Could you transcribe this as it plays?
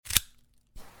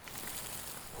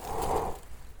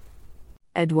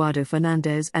Eduardo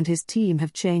Fernandez and his team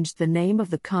have changed the name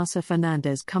of the Casa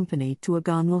Fernandez company to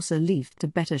Aganorsa Leaf to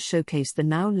better showcase the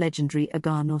now legendary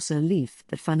Aganorsa leaf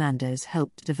that Fernandez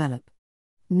helped develop.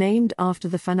 Named after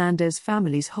the Fernandez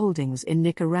family's holdings in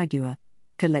Nicaragua,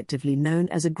 collectively known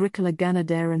as Agricola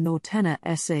Ganadera Norteña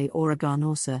S.A. or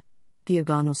Aganorsa, the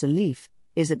Aganorsa leaf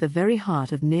is at the very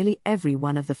heart of nearly every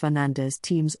one of the Fernandez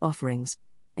team's offerings,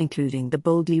 including the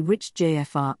boldly rich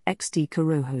JFR XT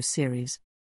Corojo series.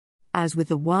 As with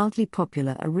the wildly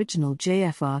popular original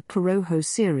JFR Corojo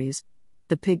series,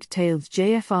 the pig-tailed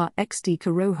JFR XT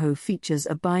Corojo features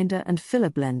a binder and filler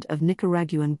blend of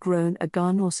Nicaraguan-grown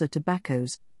Aganorsa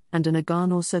tobaccos and an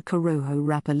Aganorsa Corojo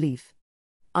wrapper leaf.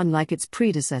 Unlike its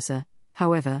predecessor,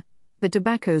 however, the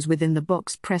tobaccos within the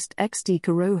box-pressed XT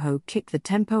Corojo kick the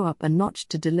tempo up a notch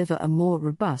to deliver a more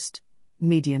robust,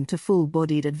 medium to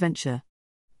full-bodied adventure.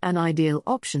 An ideal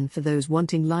option for those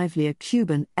wanting livelier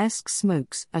Cuban-esque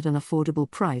smokes at an affordable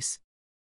price.